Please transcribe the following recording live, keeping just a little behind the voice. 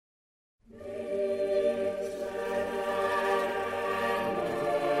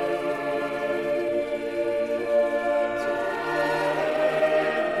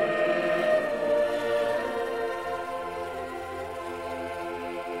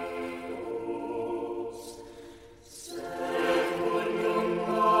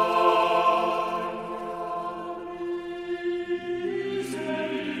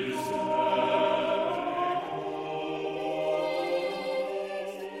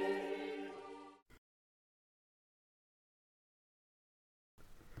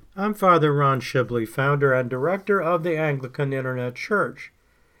I'm Father Ron Shibley, founder and director of the Anglican Internet Church.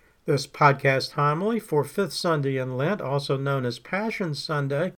 This podcast homily for Fifth Sunday in Lent, also known as Passion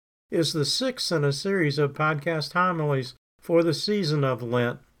Sunday, is the sixth in a series of podcast homilies for the season of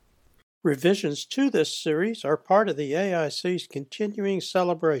Lent. Revisions to this series are part of the AIC's continuing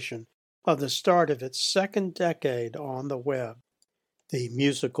celebration of the start of its second decade on the web. The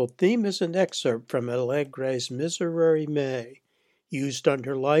musical theme is an excerpt from Allegre's Miserere Mei, used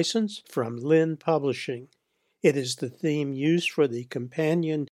under license from Lynn Publishing. It is the theme used for the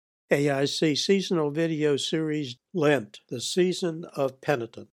companion AIC seasonal video series Lent, the Season of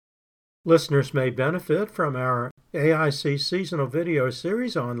Penitence. Listeners may benefit from our AIC seasonal video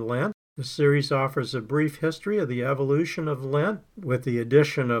series on Lent. The series offers a brief history of the evolution of Lent, with the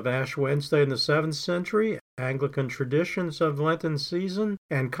addition of Ash Wednesday in the 7th century, Anglican traditions of Lenten season,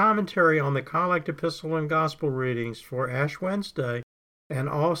 and commentary on the Collect Epistle and Gospel readings for Ash Wednesday and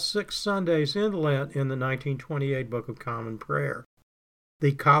all 6 Sundays in Lent in the 1928 Book of Common Prayer.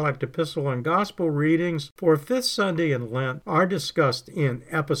 The Collect Epistle and Gospel readings for 5th Sunday in Lent are discussed in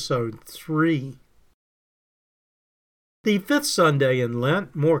Episode 3. The 5th Sunday in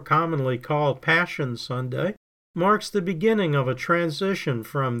Lent, more commonly called Passion Sunday, marks the beginning of a transition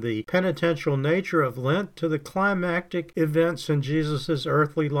from the penitential nature of Lent to the climactic events in Jesus'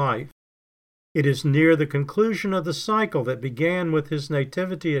 earthly life. It is near the conclusion of the cycle that began with his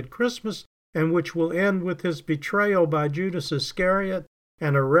nativity at Christmas and which will end with his betrayal by Judas Iscariot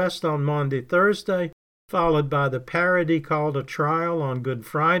and arrest on Maundy Thursday, followed by the parody called a trial on Good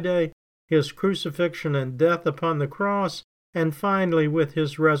Friday, his crucifixion and death upon the cross, and finally with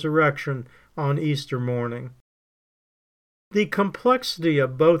his resurrection on Easter morning. The complexity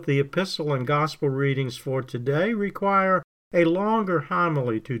of both the epistle and gospel readings for today require a longer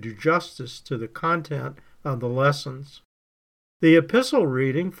homily to do justice to the content of the lessons. The epistle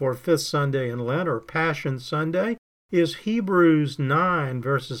reading for 5th Sunday in Lent, or Passion Sunday, is Hebrews 9,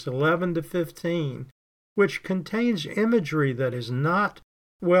 verses 11 to 15, which contains imagery that is not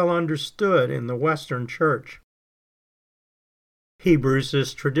well understood in the Western Church. Hebrews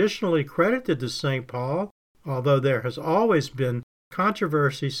is traditionally credited to St. Paul, although there has always been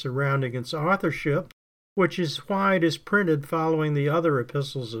controversy surrounding its authorship, which is why it is printed following the other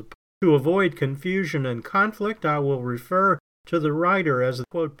epistles. To avoid confusion and conflict, I will refer to the writer as,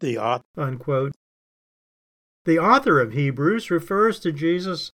 quote, the author, unquote. The author of Hebrews refers to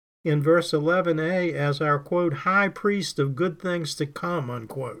Jesus in verse 11a as our, quote, high priest of good things to come,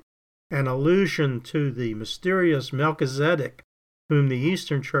 unquote, an allusion to the mysterious Melchizedek, whom the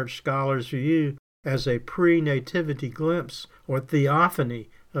Eastern Church scholars view as a pre-nativity glimpse or theophany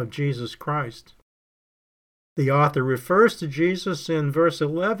of Jesus Christ. The author refers to Jesus in verse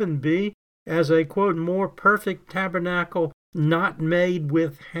 11b as a, quote, more perfect tabernacle not made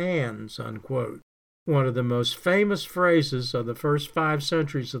with hands, unquote, one of the most famous phrases of the first 5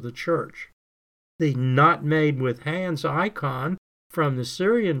 centuries of the Church. The not made with hands icon from the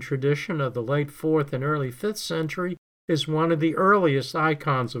Syrian tradition of the late 4th and early 5th century is one of the earliest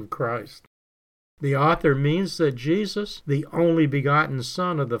icons of Christ. The author means that Jesus, the only begotten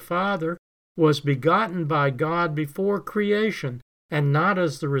Son of the Father, was begotten by God before creation and not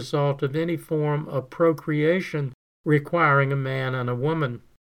as the result of any form of procreation requiring a man and a woman.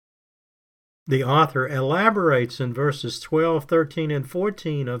 The author elaborates in verses 12, 13, and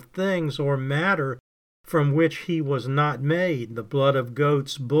 14 of things or matter from which he was not made, the blood of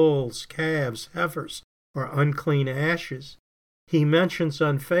goats, bulls, calves, heifers, or unclean ashes. He mentions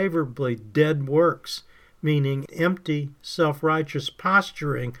unfavorably dead works, meaning empty, self-righteous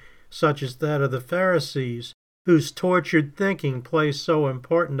posturing, such as that of the Pharisees, whose tortured thinking plays so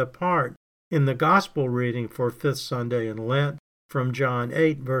important a part in the Gospel reading for 5th Sunday in Lent from John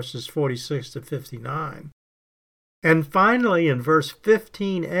 8, verses 46 to 59. And finally, in verse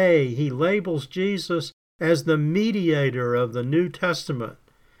 15a, he labels Jesus as the mediator of the New Testament,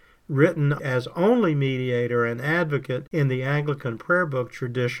 written as only mediator and advocate in the Anglican prayer book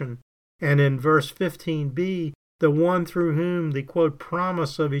tradition, and in verse 15b, the one through whom the, quote,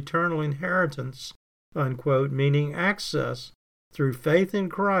 promise of eternal inheritance, unquote, meaning access through faith in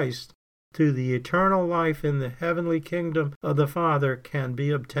Christ to the eternal life in the heavenly kingdom of the Father can be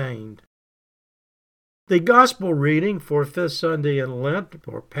obtained. The Gospel reading for 5th Sunday in Lent,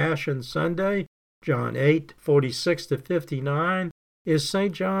 or Passion Sunday, John 8, 46 to 59, is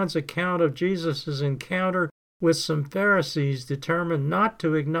St. John's account of Jesus' encounter with some Pharisees determined not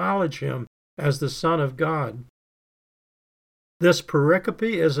to acknowledge him as the Son of God. This pericope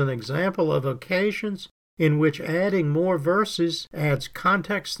is an example of occasions in which adding more verses adds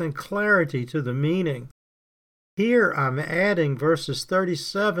context and clarity to the meaning. Here I'm adding verses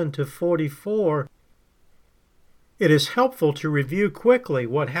 37 to 44. It is helpful to review quickly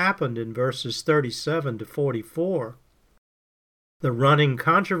what happened in verses 37 to 44. The running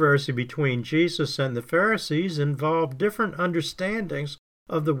controversy between Jesus and the Pharisees involved different understandings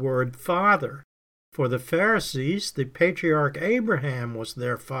of the word Father. For the Pharisees, the patriarch Abraham was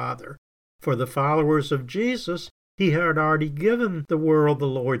their father. For the followers of Jesus, he had already given the world the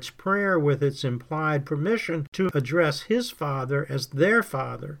Lord's Prayer with its implied permission to address his Father as their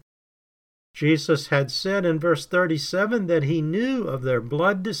Father. Jesus had said in verse 37 that he knew of their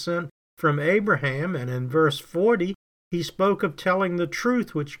blood descent from Abraham, and in verse 40 he spoke of telling the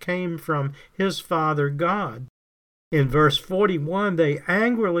truth which came from his Father God. In verse 41 they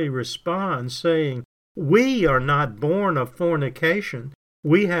angrily respond, saying, "We are not born of fornication.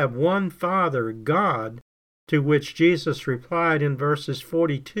 We have one Father, God," to which Jesus replied in verses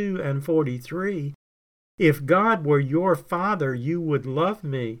 42 and 43, "If God were your Father, you would love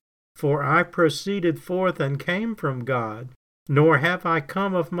me, for I proceeded forth and came from God, nor have I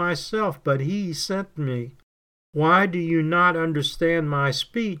come of myself, but he sent me. Why do you not understand my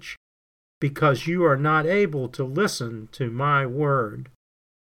speech? Because you are not able to listen to my word."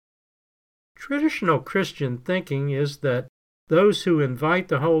 Traditional Christian thinking is that those who invite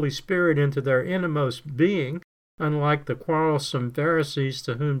the Holy Spirit into their innermost being, unlike the quarrelsome Pharisees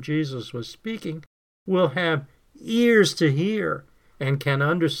to whom Jesus was speaking, will have ears to hear and can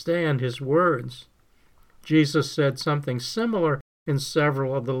understand his words. Jesus said something similar in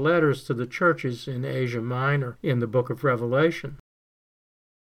several of the letters to the churches in Asia Minor in the book of Revelation.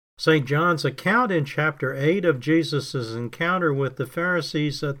 St. John's account in chapter 8 of Jesus' encounter with the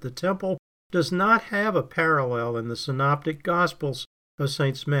Pharisees at the temple does not have a parallel in the synoptic Gospels of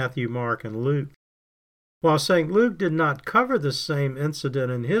Saints Matthew, Mark, and Luke. While St. Luke did not cover the same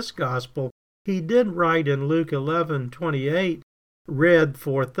incident in his Gospel, he did write in Luke 11:28, read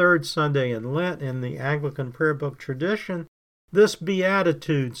for third Sunday in Lent in the Anglican prayer book tradition, this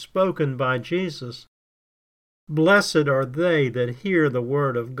beatitude spoken by Jesus: "Blessed are they that hear the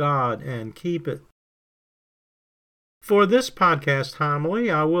word of God and keep it." For this podcast homily,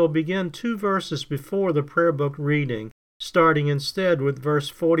 I will begin 2 verses before the prayer book reading, starting instead with verse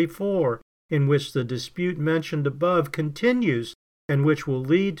 44, in which the dispute mentioned above continues and which will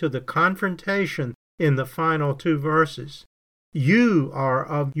lead to the confrontation in the final 2 verses. "You are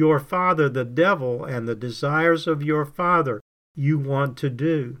of your father the devil, and the desires of your father you want to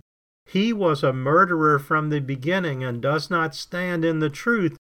do. He was a murderer from the beginning and does not stand in the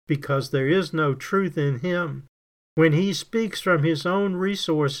truth because there is no truth in him. When he speaks from his own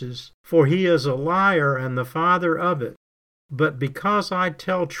resources, for he is a liar and the father of it. But because I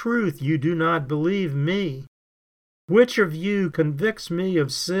tell truth, you do not believe me. Which of you convicts me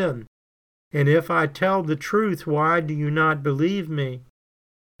of sin? And if I tell the truth, why do you not believe me?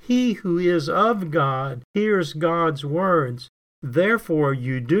 He who is of God hears God's words. Therefore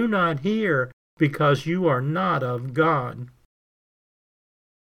you do not hear, because you are not of God."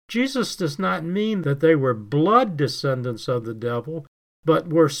 Jesus does not mean that they were blood descendants of the devil, but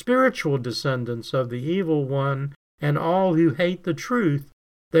were spiritual descendants of the evil one and all who hate the truth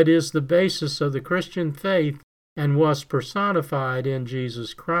that is the basis of the Christian faith and was personified in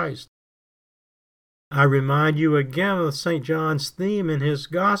Jesus Christ. I remind you again of St. John's theme in his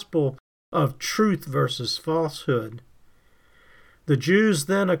Gospel of truth versus falsehood. The Jews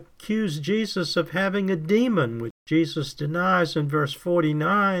then accuse Jesus of having a demon, which Jesus denies in verse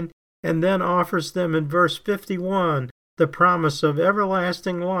 49, and then offers them in verse 51 the promise of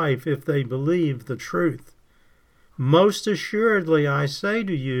everlasting life if they believe the truth. "Most assuredly I say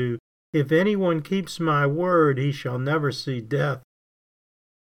to you, if anyone keeps my word, he shall never see death."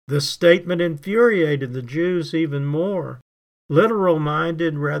 This statement infuriated the Jews even more.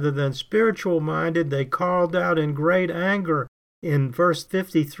 Literal-minded rather than spiritual-minded, they called out in great anger in verse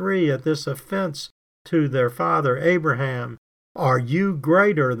 53 at this offense to their father Abraham, "Are you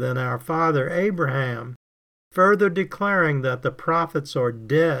greater than our father Abraham?" further declaring that the prophets are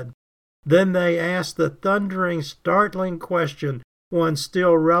dead. Then they asked the thundering, startling question, one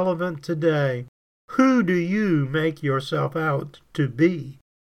still relevant today: "Who do you make yourself out to be?"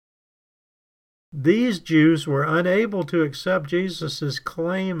 These Jews were unable to accept Jesus'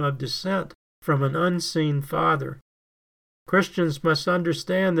 claim of descent from an unseen Father. Christians must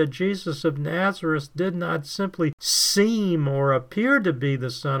understand that Jesus of Nazareth did not simply seem or appear to be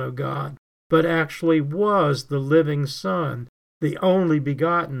the Son of God, but actually was the living Son, the only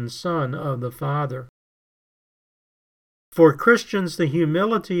begotten Son of the Father. For Christians, the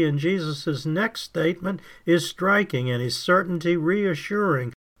humility in Jesus' next statement is striking and his certainty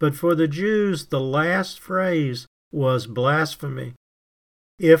reassuring, But for the Jews, the last phrase was blasphemy.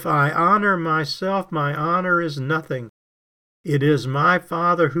 If I honor myself, my honor is nothing. It is my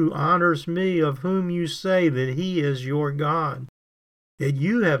Father who honors me, of whom you say that he is your God. Yet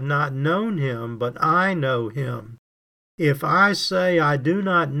you have not known him, but I know him. If I say I do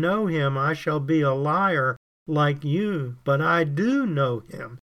not know him, I shall be a liar like you, but I do know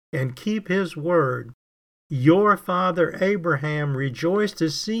him and keep his word. Your father Abraham rejoiced to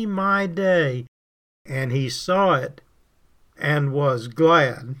see my day, and he saw it and was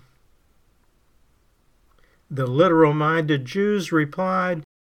glad. The literal-minded Jews replied,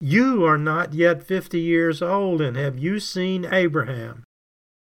 You are not yet 50 years old, and have you seen Abraham?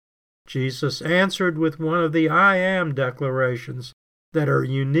 Jesus answered with one of the I am declarations that are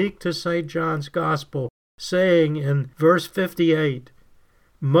unique to St. John's Gospel, saying in verse 58,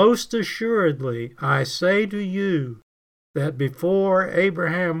 Most assuredly I say to you that before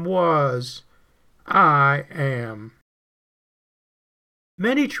Abraham was, I am.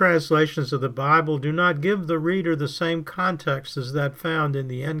 Many translations of the Bible do not give the reader the same context as that found in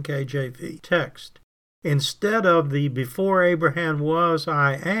the NKJV text. Instead of the before Abraham was,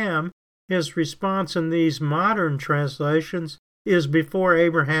 I am, his response in these modern translations is before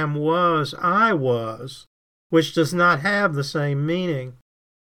Abraham was, I was, which does not have the same meaning.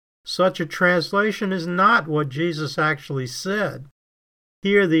 Such a translation is not what Jesus actually said.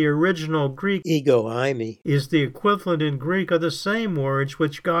 Here the original Greek ego eimi is the equivalent in Greek of the same words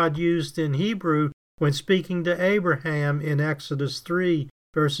which God used in Hebrew when speaking to Abraham in Exodus 3,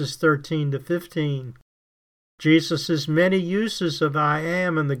 verses 13 to 15. Jesus' many uses of I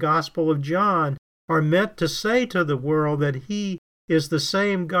am in the Gospel of John are meant to say to the world that he is the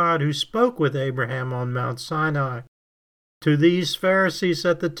same God who spoke with Abraham on Mount Sinai. To these Pharisees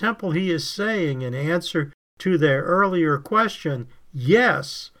at the temple he is saying in answer to their earlier question,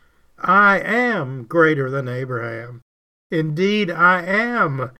 Yes, I am greater than Abraham. Indeed, I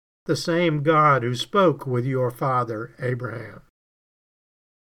am the same God who spoke with your father Abraham.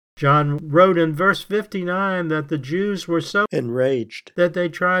 John wrote in verse 59 that the Jews were so enraged that they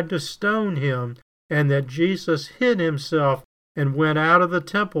tried to stone him, and that Jesus hid himself and went out of the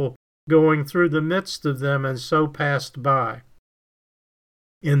temple, going through the midst of them, and so passed by.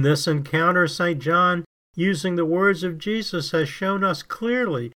 In this encounter, St. John, using the words of Jesus, has shown us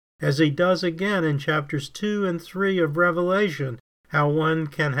clearly, as he does again in chapters 2 and 3 of Revelation, how one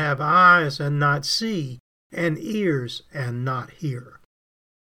can have eyes and not see, and ears and not hear.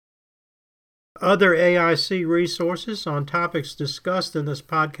 Other AIC resources on topics discussed in this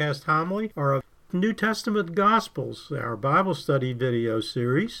podcast homily are of New Testament Gospels. Our Bible study video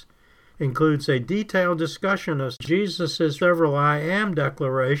series includes a detailed discussion of Jesus' several I am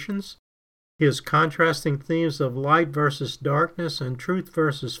declarations, his contrasting themes of light versus darkness and truth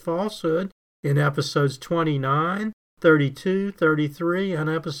versus falsehood in episodes 29, 32, 33, and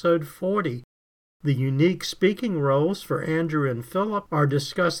episode 40. The unique speaking roles for Andrew and Philip are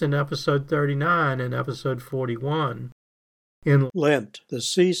discussed in episode 39 and episode 41. In Lent, the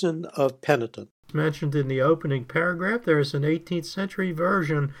season of penitence, mentioned in the opening paragraph, there is an 18th century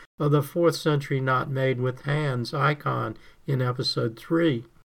version of the 4th century not made with hands icon in episode 3.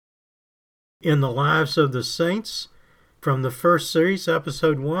 In the lives of the saints, from the first series,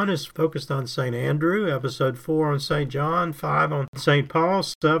 episode 1 is focused on St. Andrew, episode 4 on St. John, 5 on St. Paul,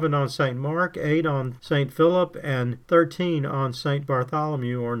 7 on St. Mark, 8 on St. Philip, and 13 on St.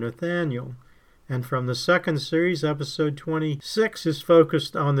 Bartholomew or Nathaniel. And from the second series, episode 26 is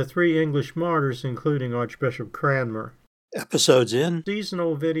focused on the 3 English martyrs, including Archbishop Cranmer. Episodes in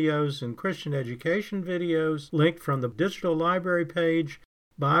seasonal videos and Christian education videos linked from the digital library page,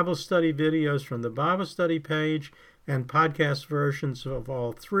 Bible study videos from the Bible study page, and podcast versions of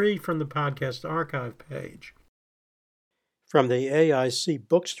all 3 from the podcast archive page. From the AIC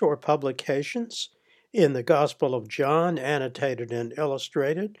bookstore publications, in the Gospel of John, annotated and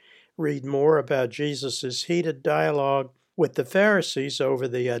illustrated, read more about Jesus' heated dialogue with the Pharisees over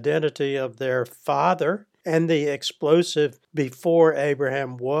the identity of their father and the explosive before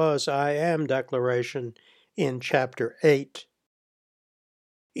Abraham was, I am declaration in chapter 8.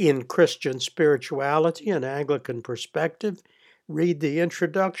 In Christian Spirituality and Anglican Perspective, read the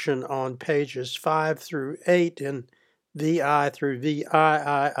introduction on pages 5 through 8 in VI through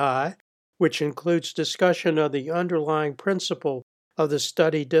VIII, which includes discussion of the underlying principle of the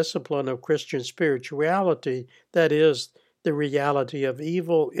study discipline of Christian spirituality, that is, the reality of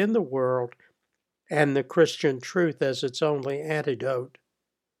evil in the world and the Christian truth as its only antidote.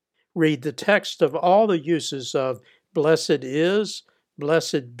 Read the text of all the uses of blessed is,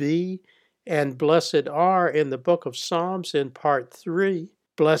 blessed be, and blessed are in the book of Psalms in part 3.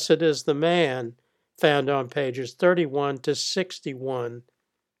 Blessed is the man, found on pages 31 to 61.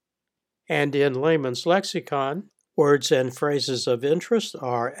 And in Layman's Lexicon, words and phrases of interest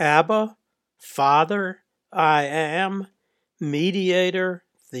are Abba, Father, I am, mediator,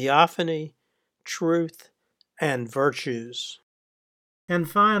 theophany, truth, and virtues. And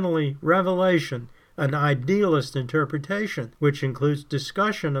finally, Revelation, an idealist interpretation, which includes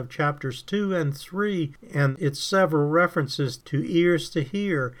discussion of chapters 2 and 3 and its several references to ears to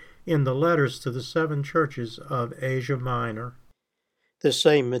hear in the letters to the 7 churches of Asia Minor. The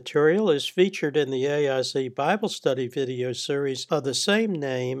same material is featured in the AIC Bible Study video series of the same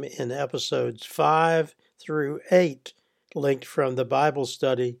name in episodes 5 through 8, linked from the Bible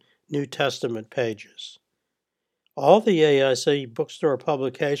Study New Testament pages. All the AIC bookstore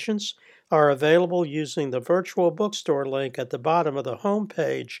publications are available using the virtual bookstore link at the bottom of the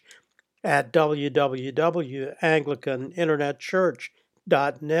homepage at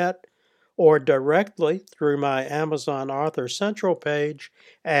www.anglicaninternetchurch.net or directly through my Amazon Author Central page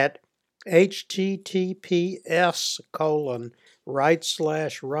at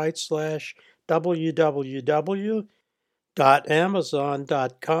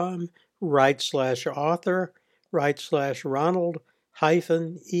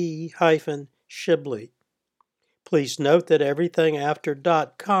Please note that everything after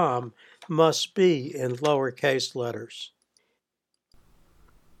 .com must be in lowercase letters.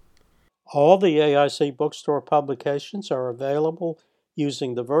 All the AIC bookstore publications are available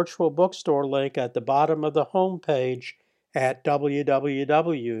using the virtual bookstore link at the bottom of the homepage at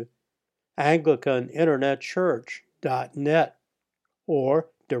www.anglicaninternetchurch.net or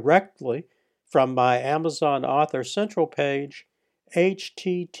directly from my Amazon Author Central page,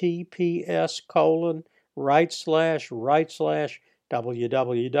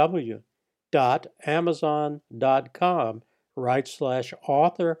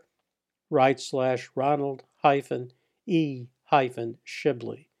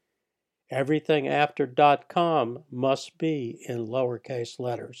 Everything after .com must be in lowercase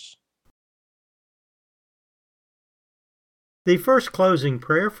letters. The first closing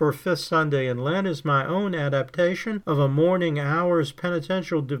prayer for Fifth Sunday in Lent is my own adaptation of a morning hours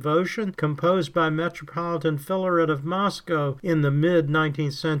penitential devotion composed by Metropolitan Filaret of Moscow in the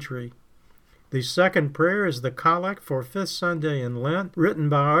mid-19th century. The second prayer is the collect for Fifth Sunday in Lent, written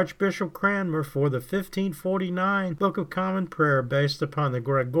by Archbishop Cranmer for the 1549 Book of Common Prayer based upon the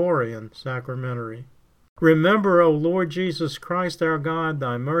Gregorian Sacramentary. Remember, O Lord Jesus Christ our God,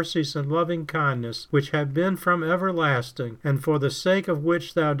 thy mercies and loving kindness, which have been from everlasting, and for the sake of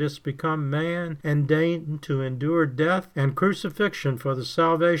which thou didst become man, and deigned to endure death and crucifixion for the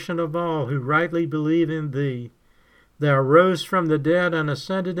salvation of all who rightly believe in thee. Thou rose from the dead and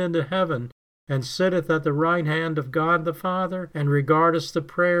ascended into heaven, and sitteth at the right hand of God the Father, and regardest the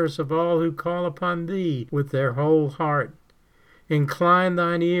prayers of all who call upon thee with their whole heart. Incline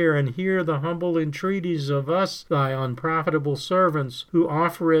thine ear and hear the humble entreaties of us, thy unprofitable servants, who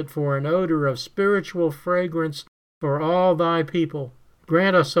offer it for an odor of spiritual fragrance for all thy people.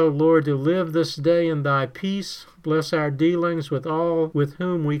 Grant us, O Lord, to live this day in thy peace. Bless our dealings with all with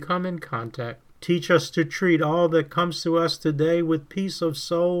whom we come in contact. Teach us to treat all that comes to us today with peace of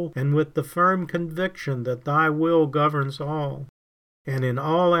soul and with the firm conviction that thy will governs all. And in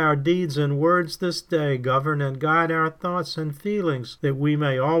all our deeds and words this day, govern and guide our thoughts and feelings, that we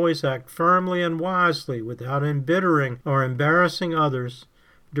may always act firmly and wisely without embittering or embarrassing others.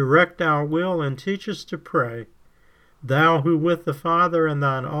 Direct our will and teach us to pray. Thou who with the Father and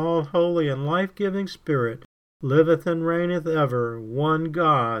thine all-holy and life-giving Spirit liveth and reigneth ever, one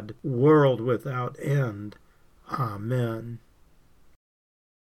God, world without end. Amen.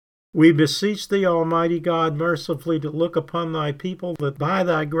 We beseech thee, Almighty God, mercifully to look upon thy people, that by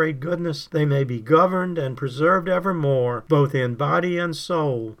thy great goodness they may be governed and preserved evermore, both in body and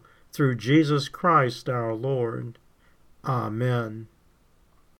soul, through Jesus Christ our Lord. Amen.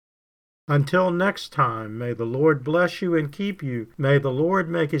 Until next time, may the Lord bless you and keep you. May the Lord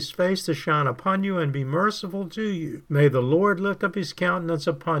make his face to shine upon you and be merciful to you. May the Lord lift up his countenance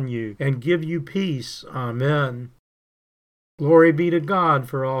upon you and give you peace. Amen. Glory be to God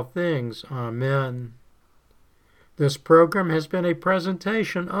for all things. Amen. This program has been a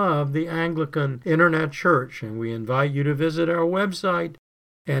presentation of the Anglican Internet Church, and we invite you to visit our website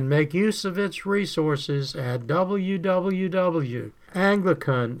and make use of its resources at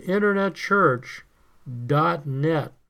www.anglicaninternetchurch.net.